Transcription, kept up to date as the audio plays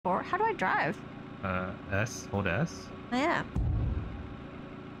Or how do I drive? S. Hold S. Oh, yeah.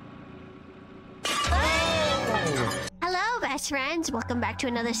 Hello, best friends. Welcome back to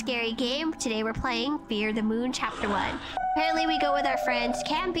another scary game. Today we're playing Fear the Moon Chapter 1. Apparently we go with our friends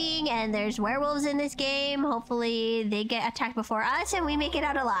camping and there's werewolves in this game. Hopefully they get attacked before us and we make it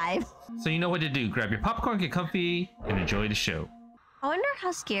out alive. So you know what to do. Grab your popcorn, get comfy, and enjoy the show. I wonder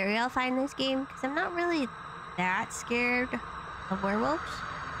how scary I'll find this game because I'm not really that scared of werewolves.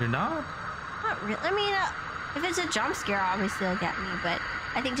 You're not? Not really. I mean, if it's a jump scare, obviously it'll get me, but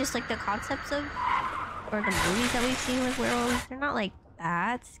I think just like the concepts of or the movies that we've seen with werewolves, they're not like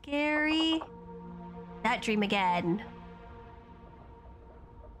that scary. That dream again.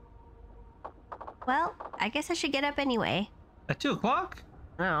 Well, I guess I should get up anyway. At 2 o'clock?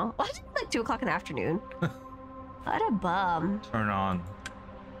 No. Well, it's like 2 o'clock in the afternoon. What a bum. Turn on.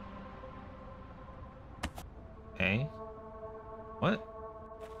 Okay. What?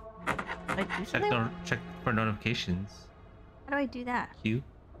 I do something? Check for notifications. How do I do that? Q.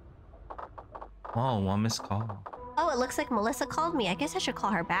 Oh, one missed call. Oh, it looks like Melissa called me. I guess I should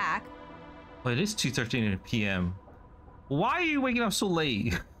call her back. Well, it is 2:13 p.m. Why are you waking up so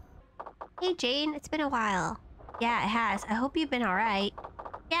late? Hey, Jane. It's been a while. Yeah, it has. I hope you've been all right.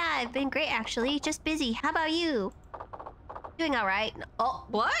 Yeah, I've been great, actually. Just busy. How about you? Doing all right. Oh,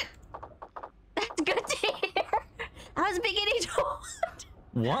 what? That's good to hear. I was beginning to...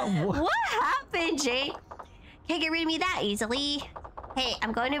 What happened, Jane? Can't get rid of me that easily. Hey,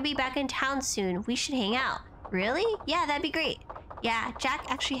 I'm going to be back in town soon. We should hang out. Really? Yeah, that'd be great. Yeah, Jack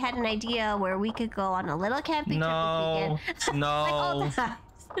actually had an idea where we could go on a little camping trip this weekend. No. Like old times.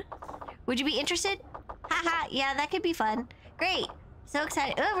 Would you be interested? Haha, yeah, that could be fun. Great. So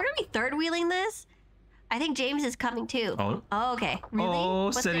excited. Oh, we're gonna be third wheeling this? I think James is coming too. Oh, okay. Really? Oh,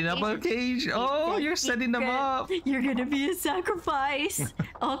 What's setting up a cage. Oh, you're setting them up. You're gonna be a sacrifice.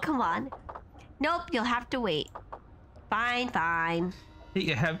 Oh, come on. Nope, you'll have to wait. Fine, fine.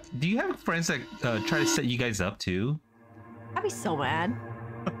 Hey, do you have friends that try to set you guys up too? I'd be so mad.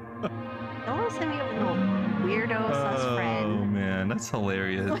 Don't want to send me a little weirdo sus friend. Oh man, that's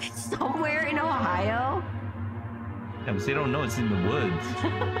hilarious. Like somewhere in Ohio. Yeah, but they don't know it's in the woods.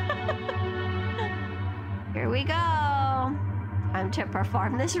 Here we go. Time to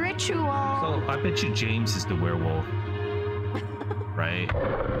perform this ritual. So I bet you James is the werewolf. Right?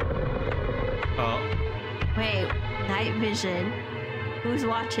 Oh. Wait, night vision. Who's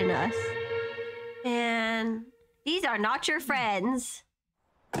watching us? Man, these are not your friends.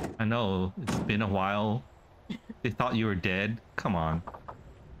 I know, it's been a while. They thought you were dead. Come on.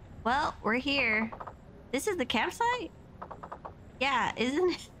 Well, we're here. This is the campsite? Yeah,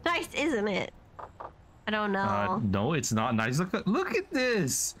 isn't it nice, isn't it? I don't know. No, it's not nice. Look at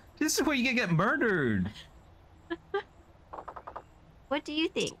this. This is where you get murdered. What do you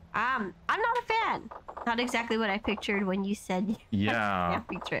think? I'm not a fan. Not exactly what I pictured when you said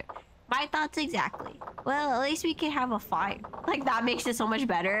camping trip. My thoughts exactly. Well, at least we can have a fire. Like, that makes it so much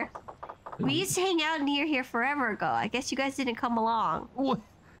better. We used to hang out near here forever ago. I guess you guys didn't come along.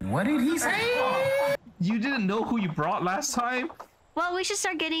 What did he say? You didn't know who you brought last time? Well, we should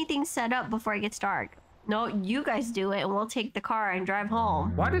start getting things set up before it gets dark. No, you guys do it and we'll take the car and drive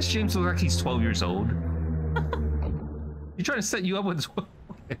home. Why does James look like he's 12 years old? You're trying to set you up with...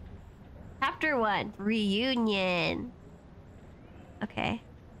 Chapter 1, reunion. Okay.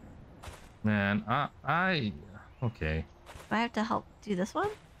 Man, okay. Do I have to help do this one?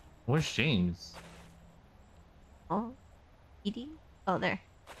 Where's James? Oh, Edie? Oh, there.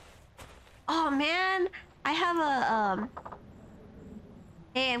 Oh man, I have a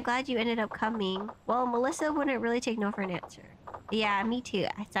Hey, I'm glad you ended up coming. Well, Melissa wouldn't really take no for an answer. Yeah, me too.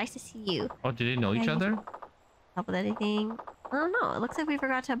 It's nice to see you. Oh, did they know each other? Help with anything? I don't know. It looks like we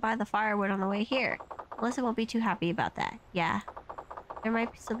forgot to buy the firewood on the way here. Melissa won't be too happy about that. Yeah. There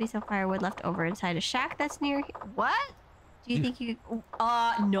might still be some firewood left over inside a shack that's near here. What? Do you think you could...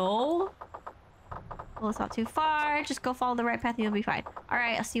 no. Well, it's not too far. Just go follow the right path and you'll be fine.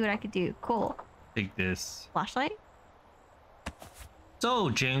 Alright, I'll see what I could do. Cool. Take this. Flashlight?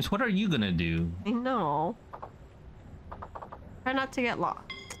 So, James, what are you gonna do? I know. Try not to get lost.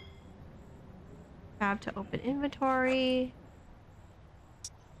 Tab to open inventory.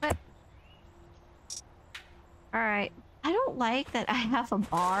 What? Alright. I don't like that I have a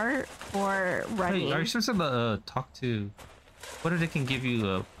bar for running. Hey, are you supposed to talk to... What if they can give you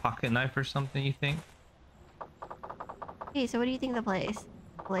a pocket knife or something, you think? Hey, so what do you think of the place?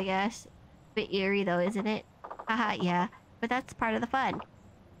 Well, I guess. Bit eerie though, isn't it? Haha, yeah. But that's part of the fun.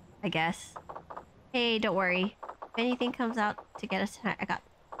 I guess. Hey, don't worry. If anything comes out to get us tonight, I got...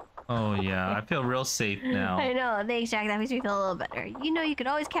 Oh yeah, I feel real safe now. I know. Thanks, Jack. That makes me feel a little better. You know, you could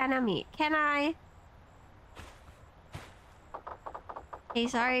always count on me. Can I? Hey,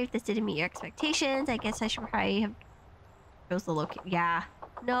 sorry if this didn't meet your expectations. I guess I should probably have chose the location. Yeah.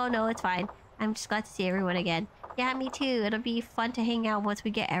 No, it's fine. I'm just glad to see everyone again. Yeah, me too. It'll be fun to hang out once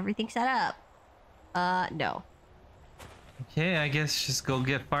we get everything set up. No. Okay, I guess just go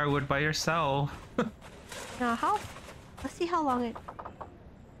get firewood by yourself. No, how? Let's see how long it...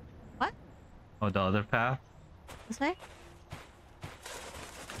 What? Oh, the other path? This way?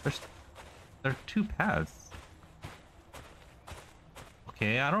 There are two paths.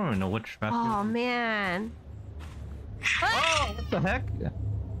 Okay, I don't even know which path. Oh, man. Oh, what the heck?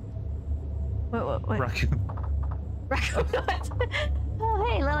 Wait. Raccoon. Raccoon. Oh,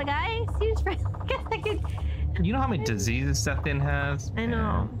 hey, little guy. Seems friendly. Guess I could... You know how many diseases that thing has? I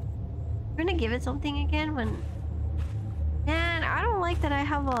know. We're gonna give it something again when... Man, I don't like that I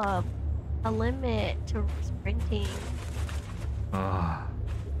have a limit to sprinting. Oh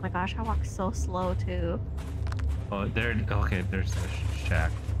My gosh, I walk so slow too. Oh, there. Okay, there's the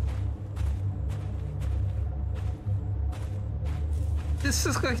shack. This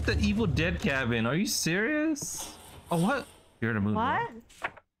is like the Evil Dead cabin. Are you serious? Oh, what? You're to move. What? I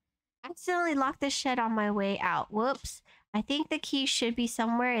accidentally locked the shed on my way out. Whoops. I think the key should be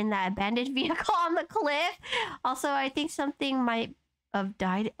somewhere in that abandoned vehicle on the cliff. Also, I think something might have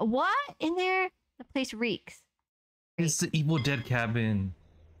died. What? In there? The place reeks. It's the Evil Dead cabin.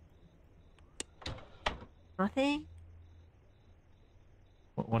 Nothing?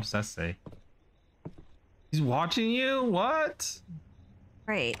 What does that say? He's watching you? What?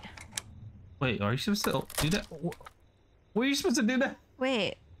 Great. Wait, are you supposed to do that? Were you supposed to do that?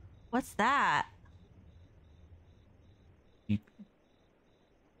 Wait. What's that?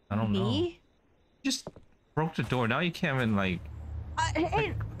 I don't know. Me? You just broke the door. Now you can't even like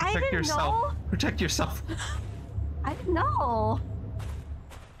I protect didn't yourself. know. Protect yourself. I didn't know.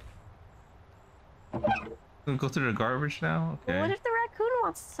 Gonna go through the garbage now? Okay. What if the raccoon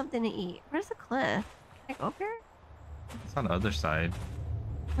wants something to eat? Where's the cliff? Can I go up here? It's on the other side.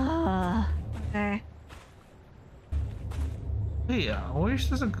 Okay. Hey, where are you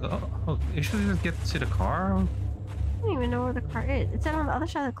supposed to go? Oh, you're supposed to get to the car? I don't even know where the car is. It's on the other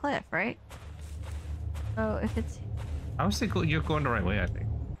side of the cliff, right? So if it's... I would say you're going the right way, I think.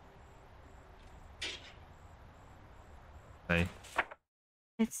 Hey.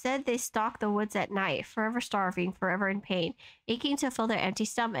 It said they stalk the woods at night, forever starving, forever in pain, aching to fill their empty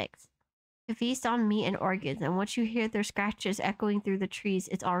stomachs. To feast on meat and organs, and once you hear their scratches echoing through the trees,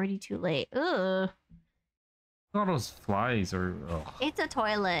 it's already too late. Ugh. All those flies are It's a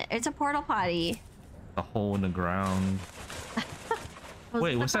toilet. It's a portal potty. a hole in the ground.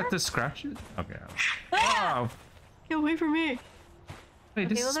 Wait, was that the scratches? Okay. Ah! Oh, Get away from me. wait,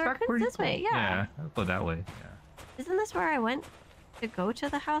 this well, is the back raccoon's where you this way, yeah. Yeah, I'll go that way. Yeah. Isn't this where I went to go to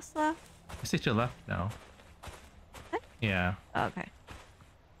the house, though? I see to your left now. What? Yeah. Oh, okay.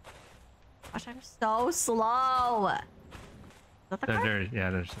 Gosh, I'm so slow. Is that the car? Yeah,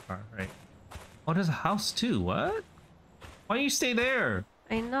 there's the car, right. Oh, there's a house too. What? Why don't you stay there?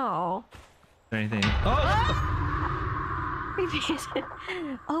 I know. Is there anything? Oh!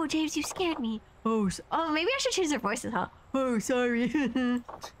 Oh, James, you scared me. Oh, maybe I should change their voices, huh? Oh, sorry.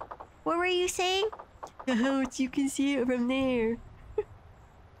 What were you saying? The house, you can see it from there.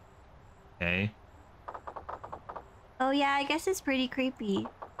 Okay. Oh yeah, I guess it's pretty creepy.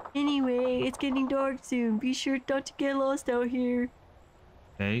 Anyway, it's getting dark soon. Be sure not to get lost out here.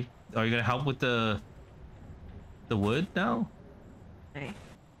 Okay. Are you gonna help with the wood now? Okay.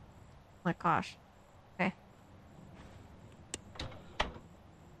 Oh my gosh. Okay.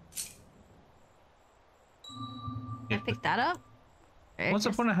 Can I pick that up? Okay, What's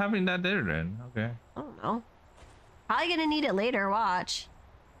the point of having that there then? Okay. I don't know. Probably gonna need it later, watch.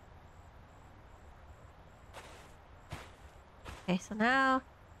 Okay, so now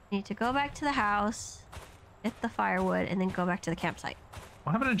I need to go back to the house, get the firewood, and then go back to the campsite.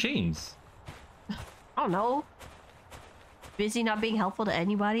 What happened to James? I don't know. Busy not being helpful to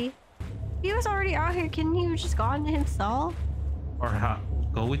anybody. He was already out here. Couldn't he have just gone himself? Or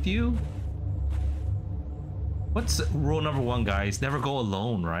go with you? What's rule number 1, guys? Never go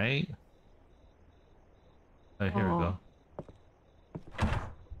alone, right? Oh, here we go.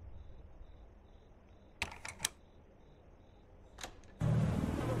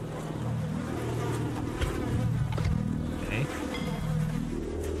 Okay.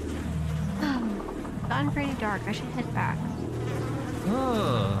 Gotten pretty dark. I should head back.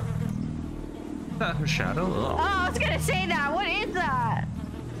 Oh. Is that her shadow? Oh, Oh. I was gonna say that. What is that?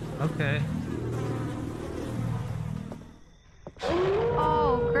 Okay.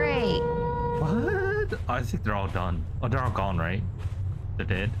 Oh, great. I think they're all done. Oh, they're all gone, right? They're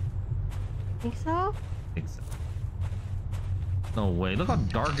dead. Think so? I think so. No way. Look how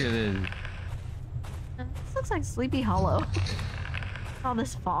dark it is. This looks like Sleepy Hollow. All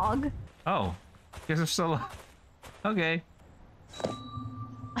this fog. Oh. Guess they're still... Okay.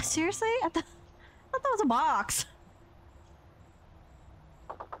 Seriously? I thought that was a box.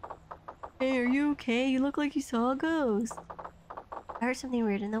 Hey, are you okay? You look like you saw a ghost. I heard something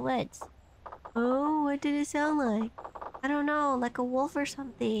weird in the woods. Oh, what did it sound like? I don't know, like a wolf or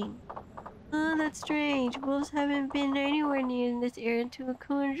something. Oh, that's strange. Wolves haven't been anywhere near this area in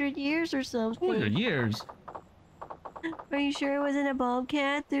 200 years or something. 200 years? Are you sure it wasn't a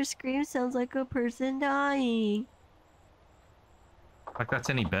bobcat? Their scream sounds like a person dying. Like that's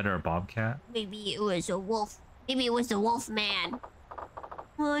any better, a bobcat? Maybe it was a wolf. Maybe it was the Wolfman.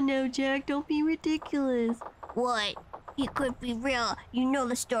 Oh no, Jack, don't be ridiculous. What? He could be real. You know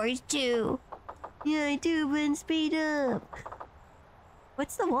the stories too. Yeah, I do, but speed up.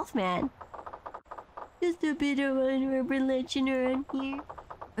 What's the Wolfman? Just a bit of an urban legend around here.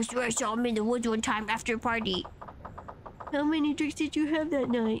 I swear I saw him in the woods one time after a party. How many drinks did you have that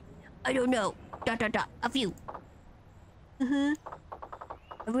night? I don't know. ... A few. Uh-huh.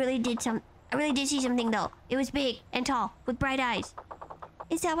 I really did see something though. It was big and tall with bright eyes.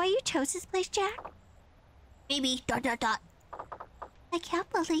 Is that why you chose this place, Jack? Maybe ... I can't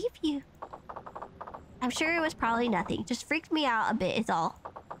believe you. I'm sure it was probably nothing. Just freaked me out a bit is all.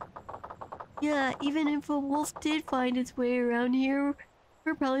 Yeah, even if a wolf did find its way around here,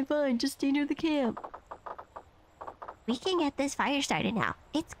 we're probably fine. Just stay near the camp. We can get this fire started now.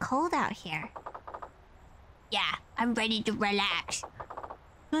 It's cold out here. Yeah, I'm ready to relax.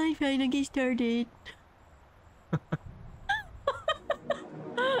 Fine, I'll get started.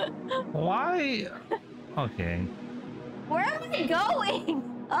 Why? Okay. Where am I going?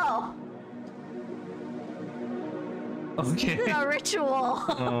 Oh. Okay. This is a ritual.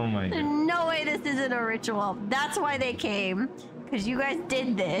 Oh my god. No way this isn't a ritual. That's why they came. Because you guys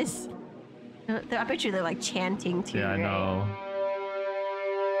did this. I bet you they're like chanting too. Yeah, I right? know.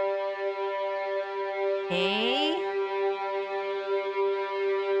 Hey.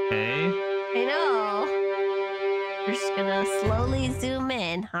 Hey. I know. We're just gonna slowly zoom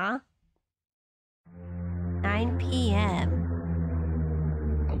in, huh? 9 p.m.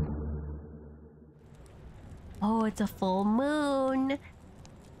 Oh, it's a full moon.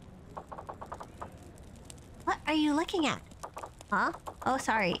 What are you looking at? Huh? Oh,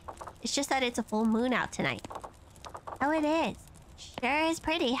 sorry. It's just that it's a full moon out tonight. Oh, it is. Sure is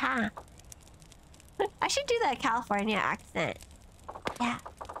pretty, huh? I should do that California accent. Yeah.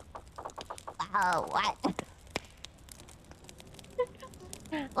 Wow, what?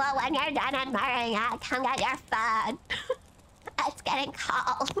 Well, when you're done admiring it, come get your food. It's getting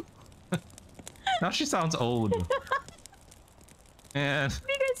cold. Now she sounds old. And Did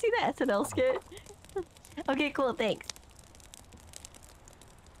you guys see that SNL skit? Okay, cool, thanks.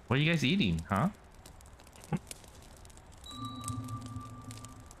 what are you guys eating, huh?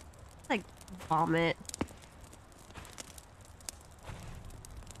 Like vomit.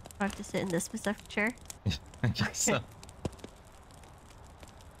 I have to sit in this specific chair. I guess so.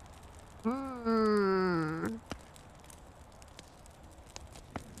 Mmm.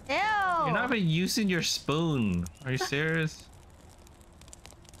 Ew. You're not even using your spoon. Are you serious?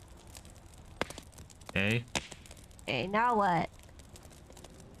 Okay. Okay, now what?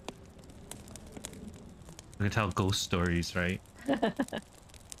 We can tell ghost stories, right?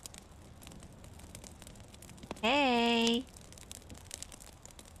 Hey.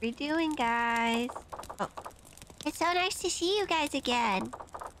 What are you doing, guys? Oh. It's so nice to see you guys again.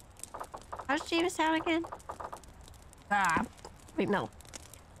 How's James sound again? Ah. Wait, no.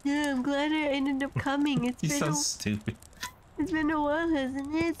 Yeah, I'm glad I ended up coming. You sound stupid. It's been a while,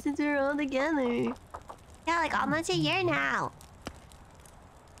 hasn't it? Since we're all together. Yeah, like almost a year now.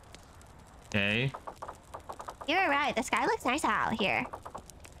 Okay. You were right. The sky looks nice out here.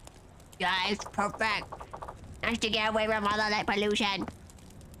 Yeah, it's perfect. Nice to get away from all the light pollution.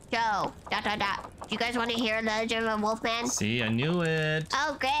 So, ... Do you guys want to hear the legend of Wolfman? See, I knew it.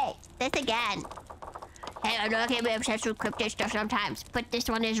 Oh, great. This again. Hey, I know I can be obsessed with cryptid stuff sometimes, but this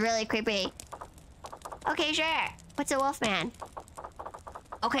one is really creepy. Okay, sure. What's a Wolfman?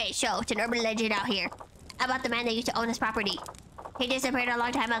 Okay, so it's an urban legend out here about the man that used to own this property. He disappeared a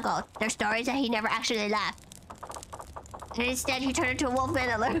long time ago. There's stories that he never actually left. And instead, he turned into a wolfman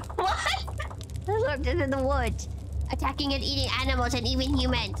that lurked... What? That lurked in the woods, attacking and eating animals and even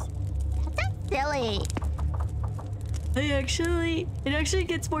humans. That's silly. It actually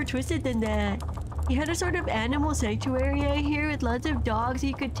gets more twisted than that. He had a sort of animal sanctuary out here with lots of dogs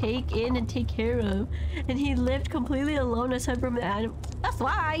he could take in and take care of. And he lived completely alone aside from the animal. That's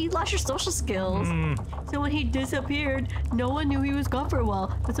why you lost your social skills. So when he disappeared, no one knew he was gone for a while.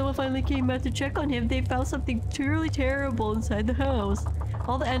 When someone finally came out to check on him, they found something truly terrible inside the house.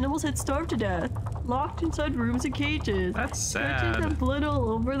 All the animals had starved to death, locked inside rooms and cages. That's Scratches sad. and blood all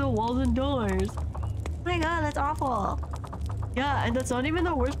over the walls and doors. Oh my god, that's awful. Yeah, and that's not even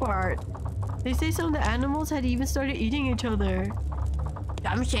the worst part. They say some of the animals had even started eating each other.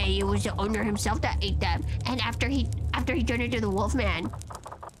 Some say it was the owner himself that ate them, and after he turned into the Wolfman.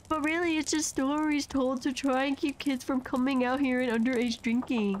 But really, it's just stories told to try and keep kids from coming out here and underage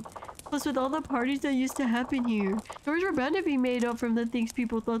drinking. Plus, with all the parties that used to happen here, stories were bound to be made up from the things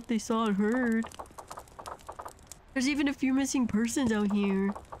people thought they saw and heard. There's even a few missing persons out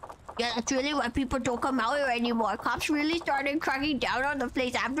here. Yeah, that's really why people don't come out here anymore. Cops really started cracking down on the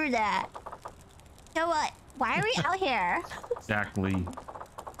place after that. So what? Why are we out here? Exactly.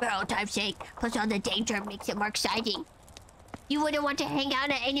 For old time's sake, plus all the danger makes it more exciting. You wouldn't want to hang out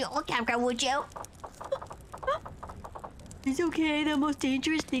at any old campground, would you? It's okay, the most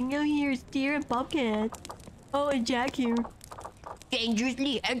dangerous thing out here is deer and bobcats. Oh, and Jack here.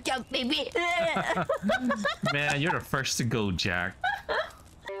 Dangerously heads up, baby. Man, you're the first to go, Jack.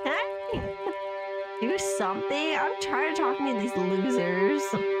 Do something? I'm tired of talking to these losers.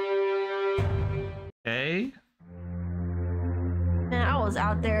 Hey? Man, I was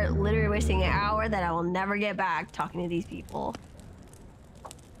out there literally wasting an hour that I will never get back talking to these people.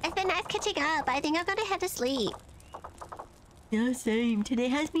 It's been nice catching up. I think I'm gonna head to sleep. Yeah, same. Today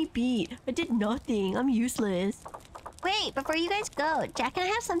has me beat. I did nothing. I'm useless. Wait, before you guys go, Jack and I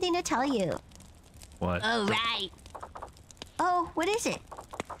have something to tell you. What? Oh, right. Oh, what is it?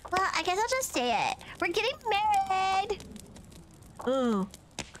 Well, I guess I'll just say it. We're getting married. Oh,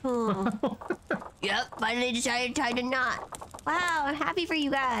 cool. Yep, finally decided to tie the knot. Wow, I'm happy for you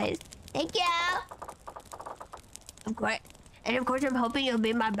guys. Thank you. Of course. And of course, I'm hoping you'll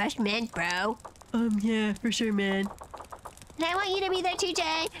be my best man, bro. Yeah, for sure, man. And I want you to be there too,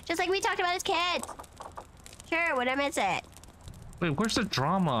 Jay. Just like we talked about as kids. Sure, when I miss it. Wait, where's the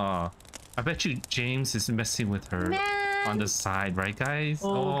drama? I bet you James is messing with her Man. on the side, right, guys?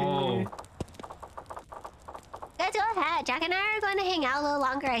 Okay. Oh. Let's go ahead. Jack and I are going to hang out a little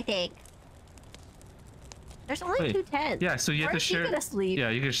longer, I think. There's only Wait, 2 tents. Yeah, so you have to Where's she share. gonna sleep? Yeah,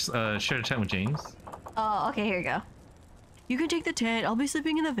 you can share the tent with James. Oh, okay, here you go. You can take the tent. I'll be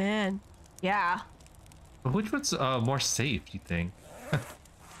sleeping in the van. Yeah. But which one's more safe, you think?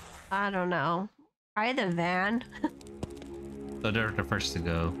 I don't know. Try the van. So they're the first to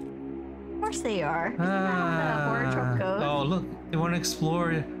go. Of course they are. Isn't that how the horror trope goes? Oh, look, they want to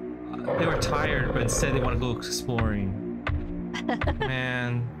explore. They were tired, but instead they want to go exploring.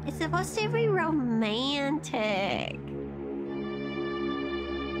 Man. It's supposed to be romantic.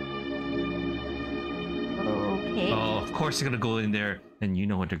 Okay. Oh, of course they're gonna go in there, and you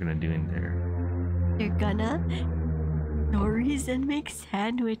know what they're gonna do in there. They're gonna stories and make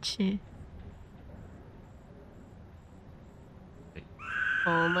sandwiches.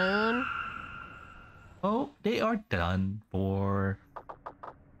 Full moon. Oh, they are done for.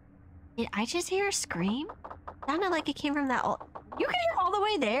 Did I just hear a scream? Sounded like it came from that old... You can hear all the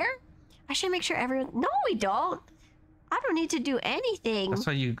way there? I should make sure everyone... No, we don't. I don't need to do anything. That's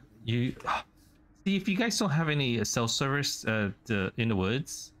why you see, if you guys don't have any cell service in the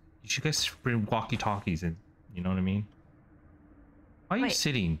woods, you should guys bring walkie-talkies in. You know what I mean? Why are you Wait.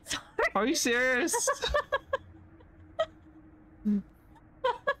 sitting? Are you serious?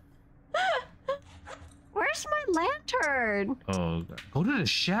 Where's my lantern? Oh, God. Go to the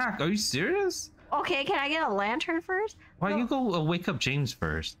shack. Are you serious? Okay, can I get a lantern first? Why No. you go wake up James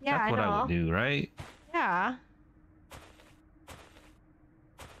first? Yeah, That's I what I would know. do, right? Yeah.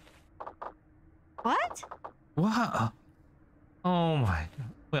 What? What? Oh my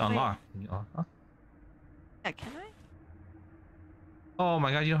God. Wait, unlock. Yeah, can I? Oh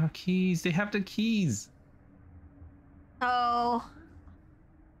my God, you don't have keys. They have the keys. Oh.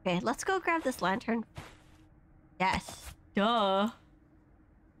 Okay, let's go grab this lantern. Yes. Duh.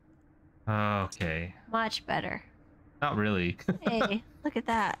 Okay. Much better. Not really. Hey, look at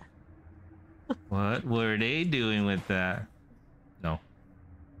that. What were they doing with that? No.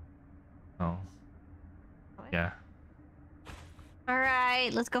 Oh. Yeah. All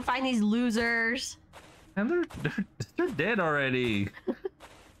right, let's go find these losers. And they're dead already.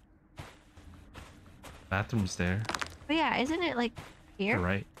 Bathroom's there. But yeah, isn't it like here? You're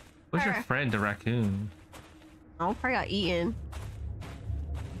right. Where's your Where? friend, the raccoon? Oh, probably got eaten.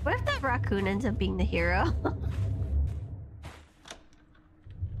 What if that raccoon ends up being the hero?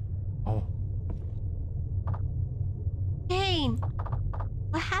 Oh.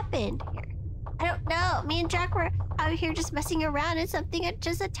 and Jack were out here just messing around and something had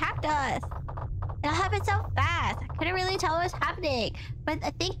just attacked us. It all happened so fast. I couldn't really tell what was happening. But I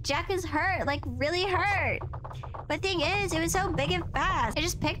think Jack is hurt, like really hurt. But thing is, it was so big and fast. I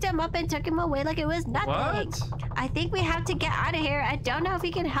just picked him up and took him away like it was nothing. What? I think we have to get out of here. I don't know if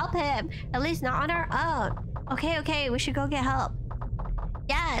we can help him. At least not on our own. Okay, we should go get help.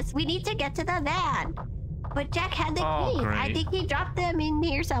 Yes, we need to get to the van. But Jack had the keys. Great. I think he dropped them in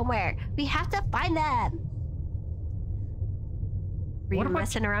here somewhere. We have to find them. Were you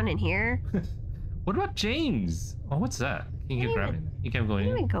messing around in here? What about James? Oh, what's that? Can you grab it? You can't go in. I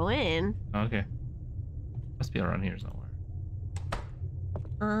didn't even go in. Oh, okay. Must be around here somewhere.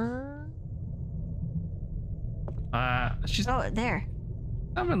 She's there.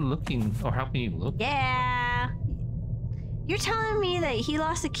 not been looking or helping you look. Yeah. You're telling me that he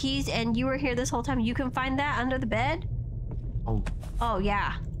lost the keys and you were here this whole time? You can find that under the bed? Oh,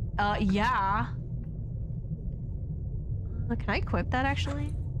 yeah. Yeah. Can I equip that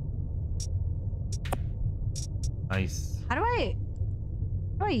actually? nice. How do I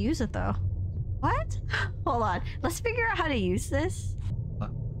use it though? What? Hold on. Let's figure out how to use this.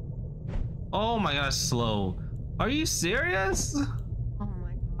 Oh my gosh, slow. Are you serious? Oh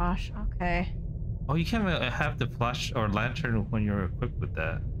my gosh. Okay. Oh, you can't have the flash or lantern when you're equipped with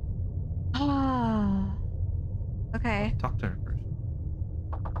that. Ah. Okay. Talk to her first.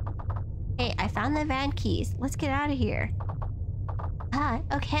 Hey, I found the van keys. Let's get out of here.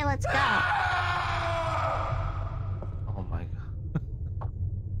 Okay, let's go. Oh my god.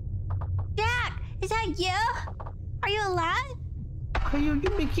 Jack, is that you? Are you alive? Why are you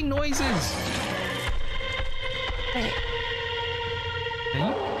making noises? Wait. Can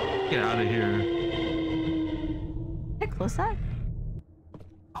you get out of here? Can I close that?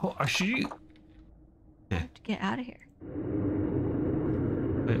 Oh, are she? I have to get out of here.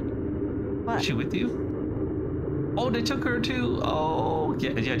 Wait. What? Is she with you? Oh, they took her too. Oh,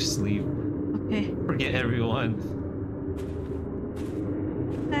 yeah, just leave. Okay. Forget everyone.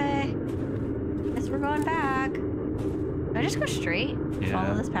 Okay. Guess we're going back. Can I just go straight? Yeah.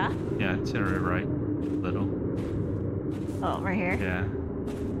 Follow this path? Yeah, to the right. Little. Oh, right here? Yeah.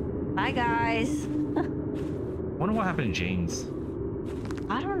 Bye, guys. Wonder what happened to James.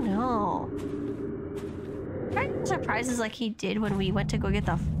 I don't know. Surprises like he did when we went to go get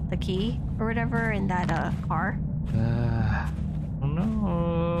the key or whatever in that car. Oh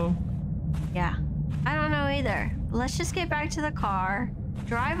no. Yeah. I don't know either. Let's just get back to the car,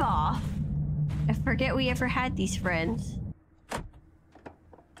 drive off, and forget we ever had these friends.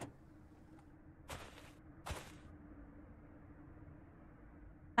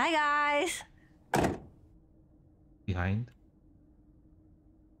 Bye, guys. Behind.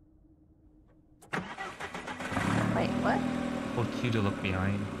 Wait, what? Hold Q to look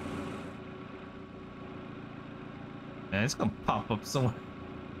behind. Man, it's gonna pop up somewhere.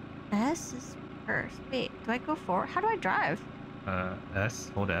 S is first. Wait, do I go forward? How do I drive? S.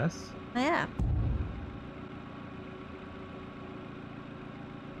 Hold S. I am.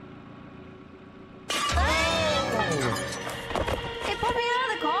 It put me out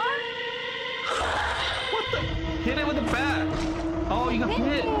of the car? What the? Hit it with a bat. Oh, you got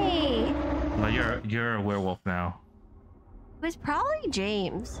hit. Hey! No, you're a werewolf now. It was probably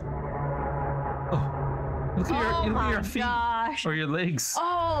James. Oh, look at your feet Gosh. or your legs.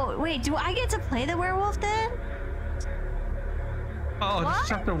 Oh, wait, do I get to play the werewolf then? Oh, What? it's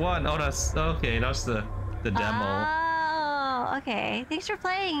chapter 1. Oh, that's okay. That's the demo. Oh, okay. Thanks for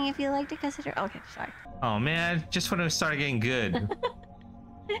playing. If you'd like to consider. Okay, sorry. Oh man, just when it started getting good.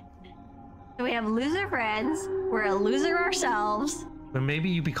 So we have loser friends. We're a loser ourselves. But maybe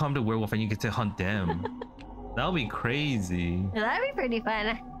you become the werewolf and you get to hunt them. That'll be crazy. That'd be pretty fun.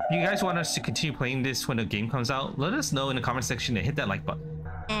 If you guys want us to continue playing this when the game comes out, let us know in the comment section and hit that like button.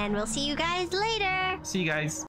 And we'll see you guys later. See you guys.